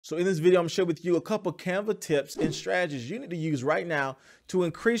So in this video, I'm sharing with you a couple Canva tips and strategies you need to use right now to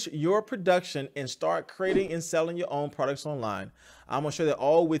increase your production and start creating and selling your own products online. I'm gonna share that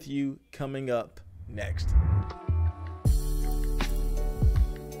all with you coming up next.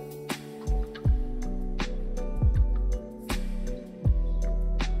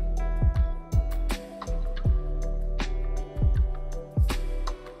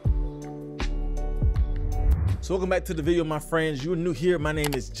 So welcome back to the video, my friends. You're new here. My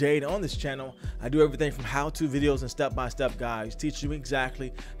name is Jade. On this channel, I do everything from how-to videos and step-by-step guides, teach you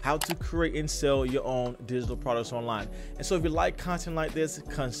exactly how to create and sell your own digital products online. And so if you like content like this,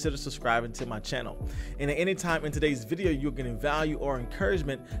 consider subscribing to my channel. And at any time in today's video, you're getting value or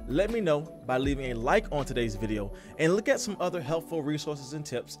encouragement, let me know by leaving a like on today's video and look at some other helpful resources and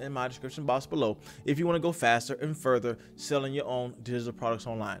tips in my description box below if you want to go faster and further selling your own digital products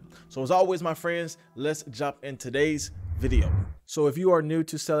online. So as always, my friends, let's jump into today's video. So if you are new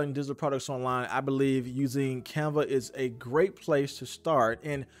to selling digital products online, I believe using Canva is a great place to start,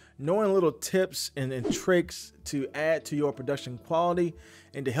 and knowing little tips and tricks to add to your production quality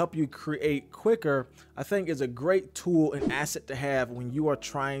and to help you create quicker, I think is a great tool and asset to have when you are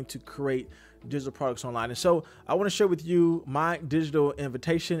trying to create digital products online. And so I want to share with you my digital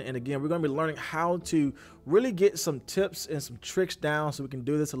invitation. And again, we're going to be learning how to really get some tips and some tricks down so we can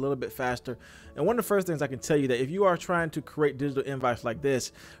do this a little bit faster. And one of the first things I can tell you that if you are trying to create digital invites like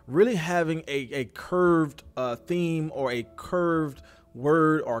this, really having a curved theme or a curved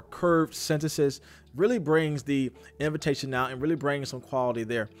word or curved sentences really brings the invitation out and really brings some quality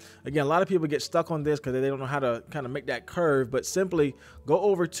there. Again, a lot of people get stuck on this because they don't know how to kind of make that curve, but simply go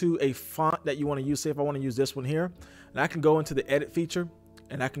over to a font that you want to use. Say if I want to use this one here, and I can go into the edit feature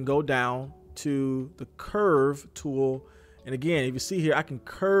and I can go down to the curve tool. And again, if you see here, I can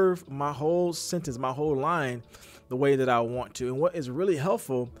curve my whole sentence, my whole line the way that I want to. And what is really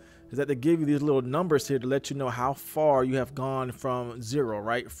helpful is that they give you these little numbers here to let you know how far you have gone from zero,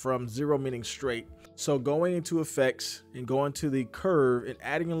 right? From zero meaning straight. So going into effects and going to the curve and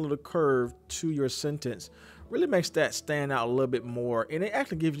adding a little curve to your sentence really makes that stand out a little bit more. And it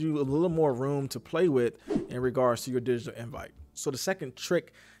actually gives you a little more room to play with in regards to your digital invite. So the second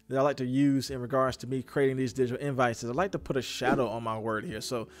trick that I like to use in regards to me creating these digital invites is I like to put a shadow on my word here.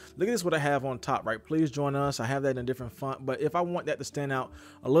 So look at this, what I have on top, right? Please join us. I have that in a different font, but if I want that to stand out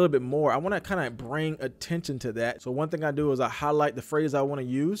a little bit more, I want to kind of bring attention to that. So one thing I do is I highlight the phrase I want to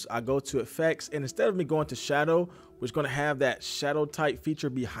use. I go to effects, and instead of me going to shadow, which is going to have that shadow type feature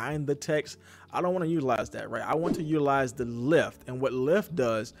behind the text, I don't want to utilize that, right? I want to utilize the lift. And what lift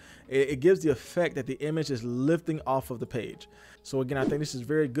does, it gives the effect that the image is lifting off of the page. So again, I think this is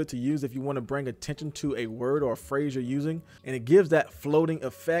very good to use if you want to bring attention to a word or a phrase you're using, and it gives that floating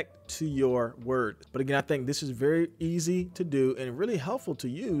effect to your word. But again, I think this is very easy to do and really helpful to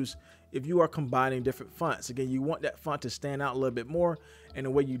use if you are combining different fonts. Again, you want that font to stand out a little bit more, and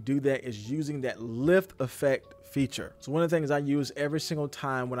the way you do that is using that lift effect feature. So one of the things I use every single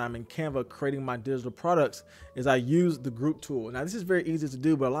time when I'm in Canva creating my digital products is I use the group tool. Now this is very easy to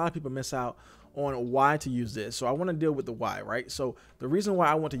do, but a lot of people miss out on why to use this. So I want to deal with the why, right? So the reason why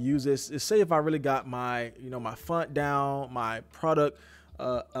I want to use this is, say if I really got my, my font down, my product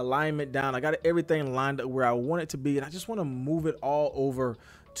alignment down, I got everything lined up where I want it to be, and I just want to move it all over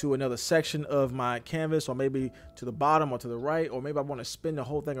to another section of my canvas, or maybe to the bottom or to the right, or maybe I want to spin the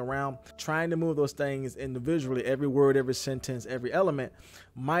whole thing around. Trying to move those things individually, every word, every sentence, every element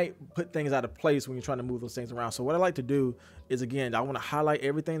might put things out of place when you're trying to move those things around. So what I like to do is, again, I want to highlight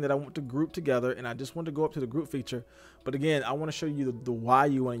everything that I want to group together, and I just want to go up to the group feature. But again, I want to show you the why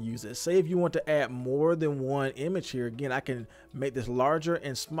you want to use it. Say if you want to add more than one image here, again, I can make this larger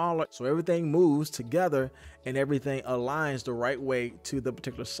and smaller so everything moves together and everything aligns the right way to the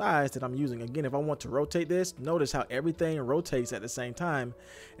particular size that I'm using. Again, if I want to rotate this, notice how everything rotates at the same time.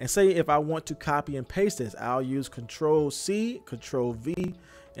 And say if I want to copy and paste this, I'll use Control C, Control V,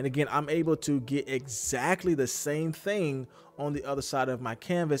 and again, I'm able to get exactly the same thing on the other side of my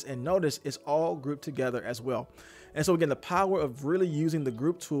canvas, and notice it's all grouped together as well. And so again, the power of really using the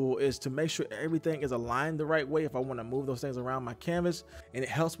group tool is to make sure everything is aligned the right way if I want to move those things around my canvas, and it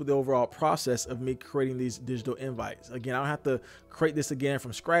helps with the overall process of me creating these digital invites. Again, I don't have to create this again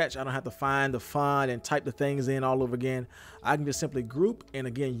from scratch. I don't have to find the font and type the things in all over again. I can just simply group and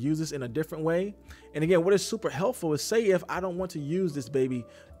again use this in a different way. And again, what is super helpful is, say if I don't want to use this baby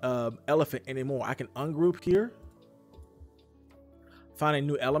elephant anymore, I can ungroup here, find a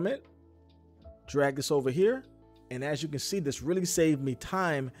new element, drag this over here. And as you can see, this really saved me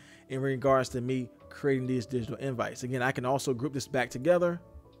time in regards to me creating these digital invites. Again, I can also group this back together,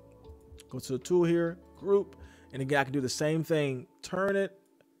 go to the tool here, group, and again, I can do the same thing, turn it,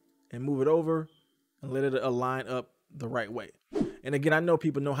 and move it over and let it align up the right way. And again, I know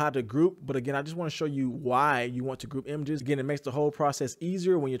people know how to group, but again, I just want to show you why you want to group images. Again, it makes the whole process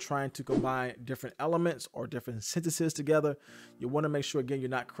easier when you're trying to combine different elements or different sentences together. You want to make sure, again, you're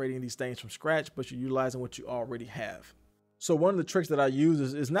not creating these things from scratch, but you're utilizing what you already have. So one of the tricks that I use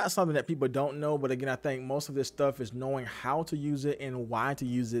is not something that people don't know, but again, I think most of this stuff is knowing how to use it and why to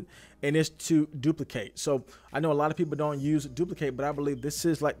use it, and it's to duplicate. So I know a lot of people don't use duplicate, but I believe this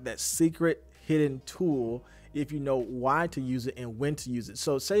is like that secret hidden tool if you know why to use it and when to use it.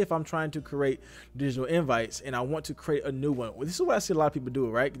 So say if I'm trying to create digital invites and I want to create a new one. Well, this is what I see a lot of people do,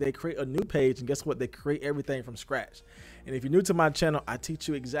 right? They create a new page, and guess what? They create everything from scratch. And if you're new to my channel, I teach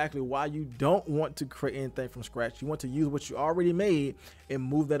you exactly why you don't want to create anything from scratch. You want to use what you already made and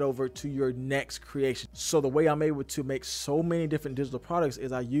move that over to your next creation. So the way I'm able to make so many different digital products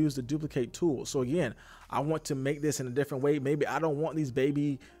is I use the duplicate tool. So again, I want to make this in a different way. Maybe I don't want these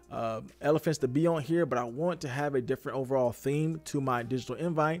baby elephants to be on here, but I want to have a different overall theme to my digital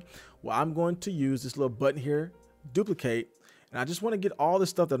invite. Well, I'm going to use this little button here, duplicate, and I just want to get all the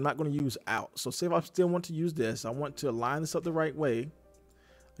stuff that I'm not going to use out. So say if I still want to use this, I want to align this up the right way.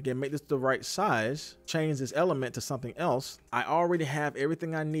 Again, make this the right size, change this element to something else. I already have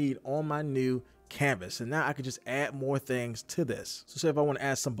everything I need on my new canvas, and now I can just add more things to this. So say if I want to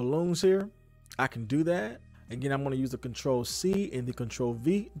add some balloons here, I can do that. Again, I'm going to use the Control C and the Control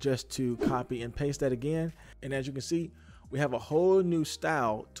V just to copy and paste that again. And as you can see, we have a whole new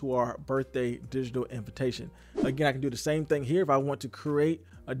style to our birthday digital invitation. Again, I can do the same thing here. If I want to create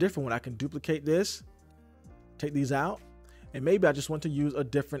a different one, I can duplicate this, take these out, and maybe I just want to use a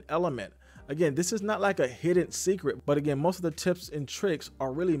different element. Again, this is not like a hidden secret, but again, most of the tips and tricks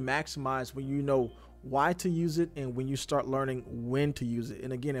are really maximized when you know why to use it and when you start learning when to use it.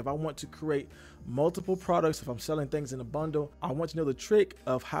 And again, if I want to create multiple products, if I'm selling things in a bundle, I want to know the trick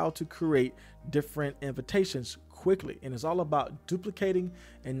of how to create different invitations quickly. And it's all about duplicating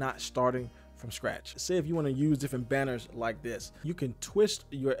and not starting from scratch. Say if you want to use different banners like this, you can twist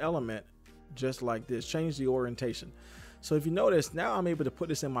your element just like this, change the orientation. So if you notice, now I'm able to put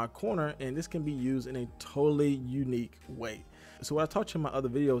this in my corner, and this can be used in a totally unique way. So what I taught you in my other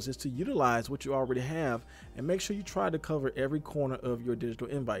videos is to utilize what you already have and make sure you try to cover every corner of your digital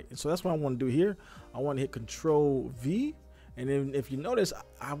invite. And so that's what I want to do here. I want to hit Control V. And then if you notice,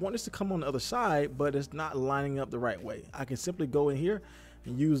 I want this to come on the other side, but it's not lining up the right way. I can simply go in here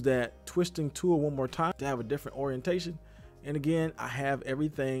and use that twisting tool one more time to have a different orientation. And again, I have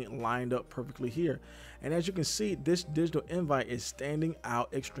everything lined up perfectly here. And as you can see, this digital invite is standing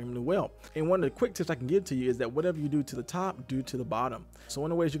out extremely well. And one of the quick tips I can give to you is that whatever you do to the top, do to the bottom. So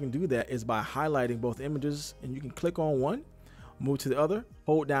one of the ways you can do that is by highlighting both images, and you can click on one, move to the other,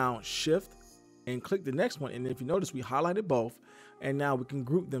 hold down Shift, and click the next one. And if you notice, we highlighted both, and now we can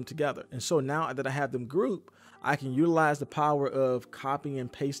group them together. And so now that I have them grouped, I can utilize the power of copying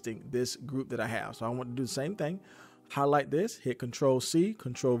and pasting this group that I have. So I want to do the same thing. Highlight this, hit Control C,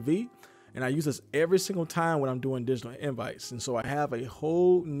 Control V, and I use this every single time when I'm doing digital invites. And so I have a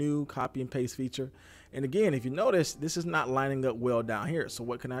whole new copy and paste feature. And again, if you notice, this is not lining up well down here. So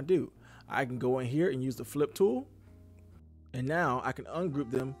what can I do? I can go in here and use the flip tool, and now I can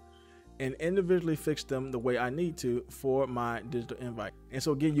ungroup them and individually fix them the way I need to for my digital invite. And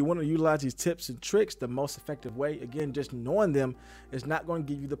so again, you want to utilize these tips and tricks the most effective way. Again, just knowing them is not going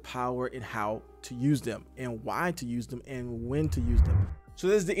to give you the power in how to use them and why to use them and when to use them. So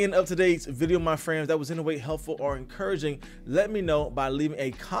this is the end of today's video, my friends. That was in a way helpful or encouraging. Let me know by leaving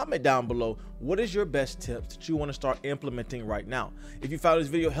a comment down below. What is your best tips that you want to start implementing right now? If you found this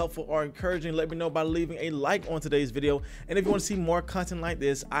video helpful or encouraging, let me know by leaving a like on today's video. And if you want to see more content like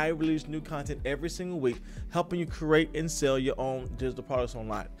this, I release new content every single week, helping you create and sell your own digital products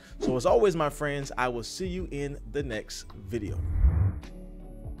online. So as always, my friends, I will see you in the next video.